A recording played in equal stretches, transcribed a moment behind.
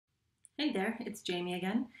Hey there, it's Jamie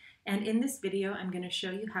again, and in this video I'm going to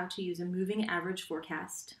show you how to use a moving average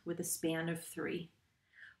forecast with a span of 3.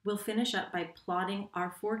 We'll finish up by plotting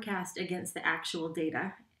our forecast against the actual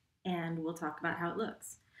data, and we'll talk about how it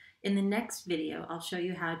looks. In the next video, I'll show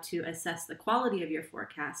you how to assess the quality of your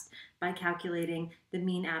forecast by calculating the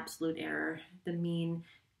mean absolute error, the mean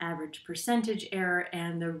average percentage error,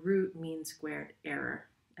 and the root mean squared error.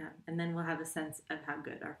 And then we'll have a sense of how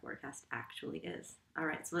good our forecast actually is. All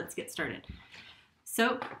right, so let's get started.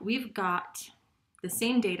 So we've got the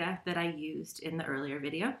same data that I used in the earlier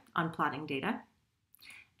video on plotting data.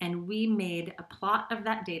 And we made a plot of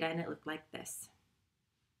that data and it looked like this.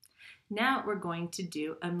 Now we're going to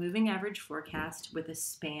do a moving average forecast with a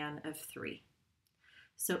span of 3.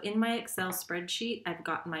 So in my Excel spreadsheet, I've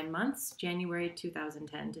got my months, January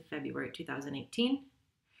 2010 to February 2018.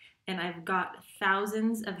 And I've got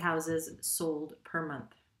thousands of houses sold per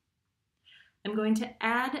month. I'm going to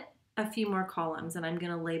add a few more columns and I'm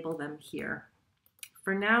going to label them here.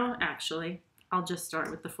 For now, actually, I'll just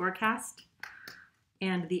start with the forecast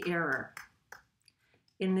and the error.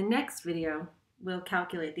 In the next video, we'll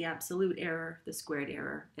calculate the absolute error, the squared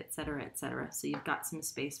error, etc., etc. So you've got some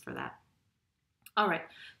space for that. All right,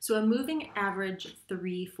 so a moving average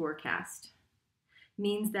 3 forecast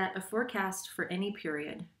means that a forecast for any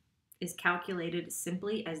period is calculated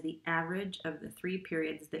simply as the average of the 3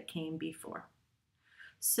 periods that came before.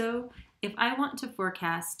 So if I want to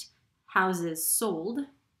forecast houses sold,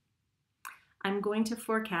 I'm going to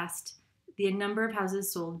forecast the number of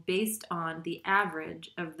houses sold based on the average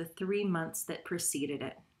of the 3 months that preceded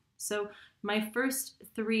it. So my first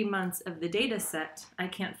 3 months of the data set, I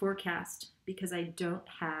can't forecast because I don't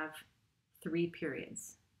have 3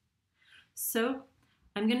 periods. So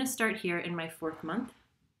I'm going to start here in my 4th month.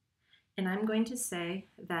 And I'm going to say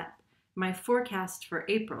that my forecast for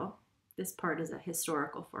April, this part is a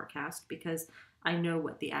historical forecast because I know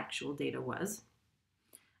what the actual data was.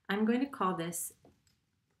 I'm going to call this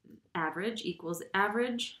average equals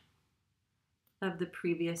average of the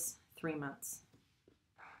previous 3 months.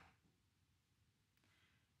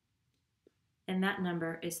 And that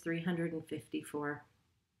number is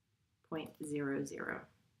 354.00.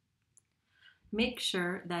 Make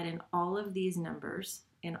sure that in all of these numbers,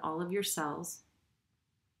 in all of your cells,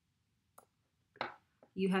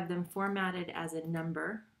 you have them formatted as a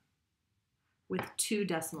number with 2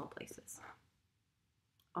 decimal places.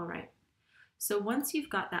 All right, so once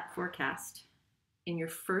you've got that forecast in your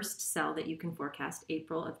first cell that you can forecast,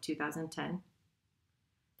 April of 2010,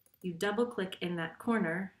 you double click in that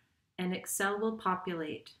corner and Excel will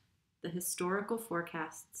populate the historical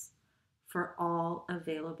forecasts for all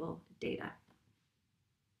available data.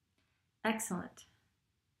 Excellent.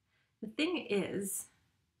 The thing is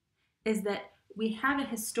that we have a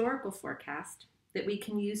historical forecast that we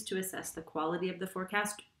can use to assess the quality of the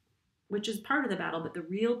forecast, which is part of the battle, but the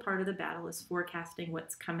real part of the battle is forecasting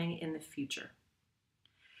what's coming in the future.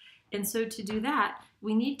 And so to do that,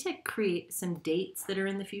 we need to create some dates that are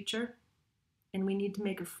in the future, and we need to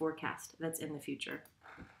make a forecast that's in the future.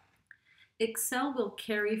 Excel will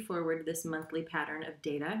carry forward this monthly pattern of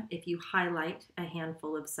data if you highlight a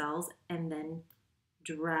handful of cells and then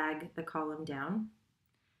drag the column down.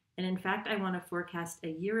 And in fact, I want to forecast a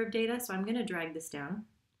year of data, so I'm going to drag this down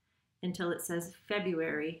until it says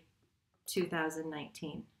February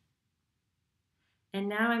 2019. And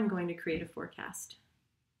now I'm going to create a forecast.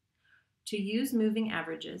 To use moving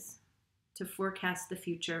averages to forecast the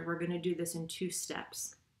future, we're going to do this in 2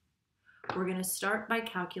 steps. We're going to start by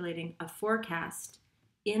calculating a forecast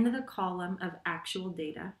in the column of actual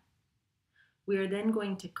data. We are then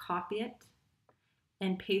going to copy it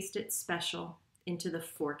and paste it special into the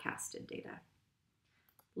forecasted data.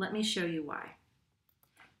 Let me show you why.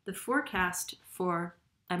 The forecast for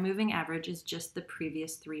a moving average is just the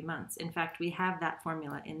previous 3 months. In fact, we have that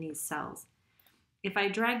formula in these cells. If I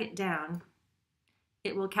drag it down,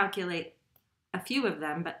 it will calculate a few of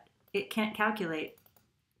them, but it can't calculate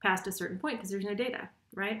past a certain point because there's no data,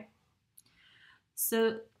 right?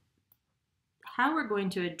 So how we're going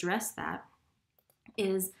to address that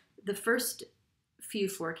is the first few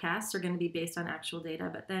forecasts are going to be based on actual data,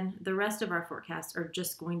 but then the rest of our forecasts are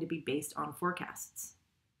just going to be based on forecasts.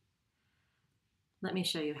 Let me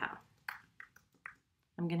show you how.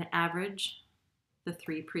 I'm going to average the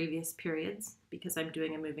 3 previous periods because I'm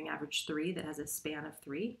doing a moving average 3 that has a span of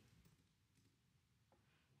 3.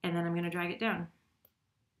 And then I'm going to drag it down.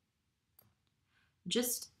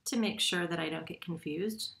 Just to make sure that I don't get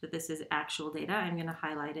confused that this is actual data, I'm going to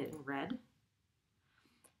highlight it in red.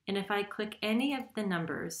 And if I click any of the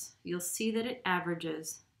numbers, you'll see that it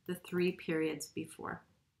averages the 3 periods before.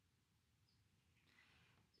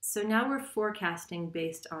 So now we're forecasting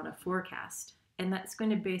based on a forecast, and that's going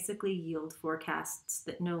to basically yield forecasts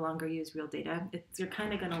that no longer use real data. They're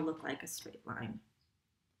kind of going to look like a straight line.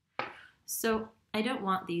 So I don't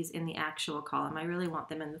want these in the actual column. I really want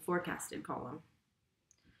them in the forecasted column.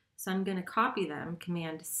 So I'm going to copy them,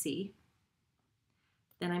 Command C.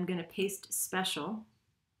 Then I'm going to paste special,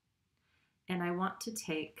 and I want to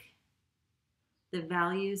take the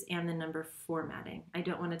values and the number formatting. I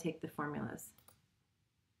don't want to take the formulas.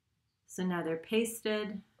 So now they're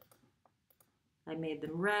pasted. I made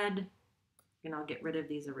them red, and I'll get rid of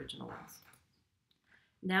these original ones.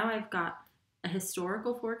 Now I've got a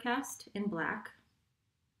historical forecast in black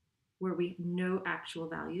where we know actual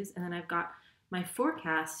values, and then I've got my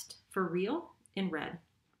forecast for real in red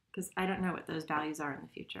because I don't know what those values are in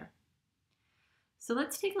the future. So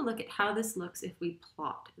let's take a look at how this looks if we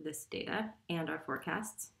plot this data and our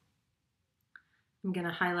forecasts. I'm going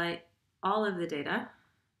to highlight all of the data.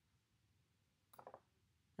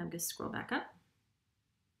 I'm going to scroll back up.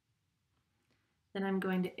 Then I'm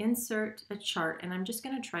going to insert a chart, and I'm just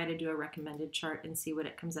going to try to do a recommended chart and see what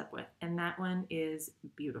it comes up with. And that one is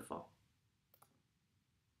beautiful.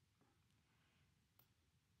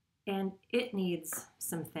 And it needs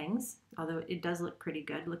some things, although it does look pretty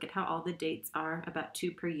good. Look at how all the dates are about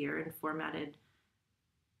 2 per year and formatted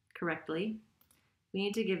correctly. We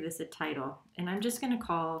need to give this a title, and I'm just going to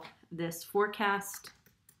call this Forecast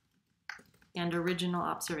and Original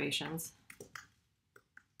Observations.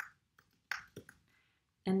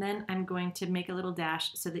 And then I'm going to make a little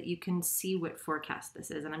dash so that you can see what forecast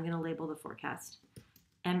this is, and I'm going to label the forecast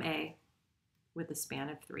MA with a span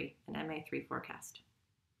of 3, an MA3 forecast.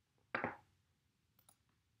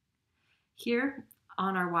 Here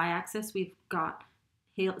on our y-axis, we've got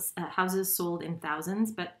houses sold in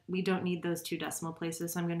thousands, but we don't need those 2 decimal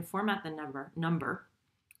places, so I'm going to format the number,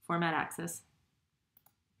 format axis.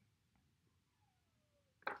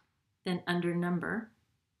 Then under number,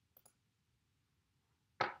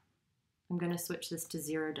 I'm going to switch this to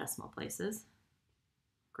 0 decimal places.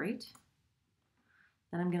 Great.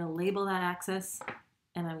 Then I'm going to label that axis,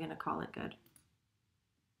 and I'm going to call it good.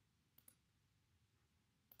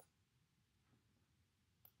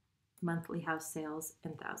 Monthly house sales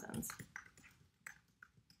in thousands.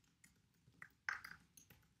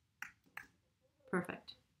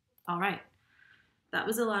 Perfect. All right. That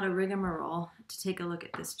was a lot of rigmarole to take a look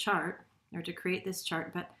at this chart, or to create this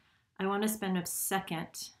chart, but I want to spend a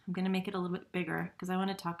second. I'm going to make it a little bit bigger because I want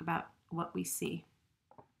to talk about what we see.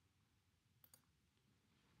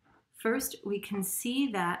 First, we can see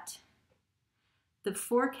that the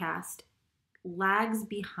forecast lags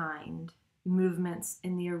behind movements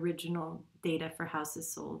in the original data for houses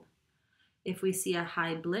sold. If we see a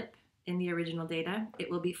high blip in the original data, it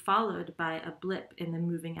will be followed by a blip in the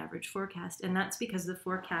moving average forecast, and that's because the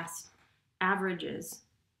forecast averages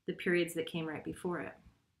the periods that came right before it.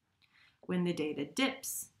 When the data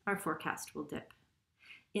dips, our forecast will dip.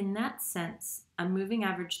 In that sense, a moving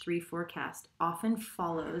average 3 forecast often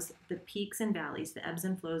follows the peaks and valleys, the ebbs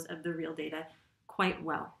and flows of the real data quite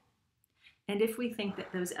well. And if we think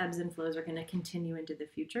that those ebbs and flows are going to continue into the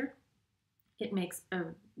future, it makes a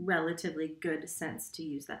relatively good sense to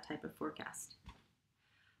use that type of forecast.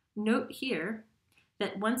 Note here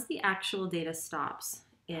that once the actual data stops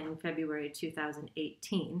in February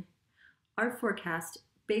 2018, our forecast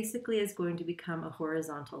basically is going to become a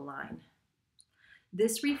horizontal line.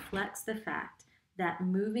 This reflects the fact that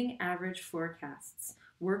moving average forecasts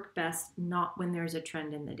work best not when there's a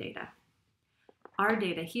trend in the data. Our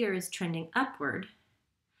data here is trending upward,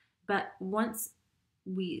 but once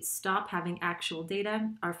we stop having actual data,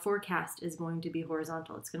 our forecast is going to be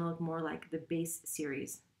horizontal. It's going to look more like the base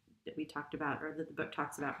series that we talked about, or that the book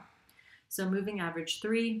talks about. So moving average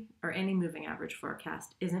 3, or any moving average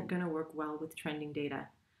forecast, isn't going to work well with trending data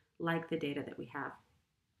like the data that we have.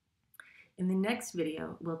 In the next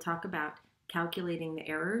video, we'll talk about calculating the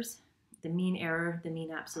errors, the mean error, the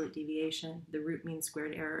mean absolute deviation, the root mean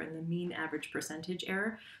squared error, and the mean average percentage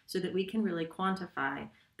error, so that we can really quantify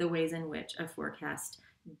the ways in which a forecast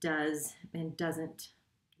does and doesn't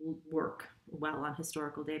work well on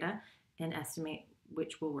historical data, and estimate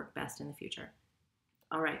which will work best in the future.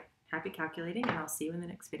 All right, happy calculating, and I'll see you in the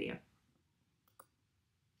next video.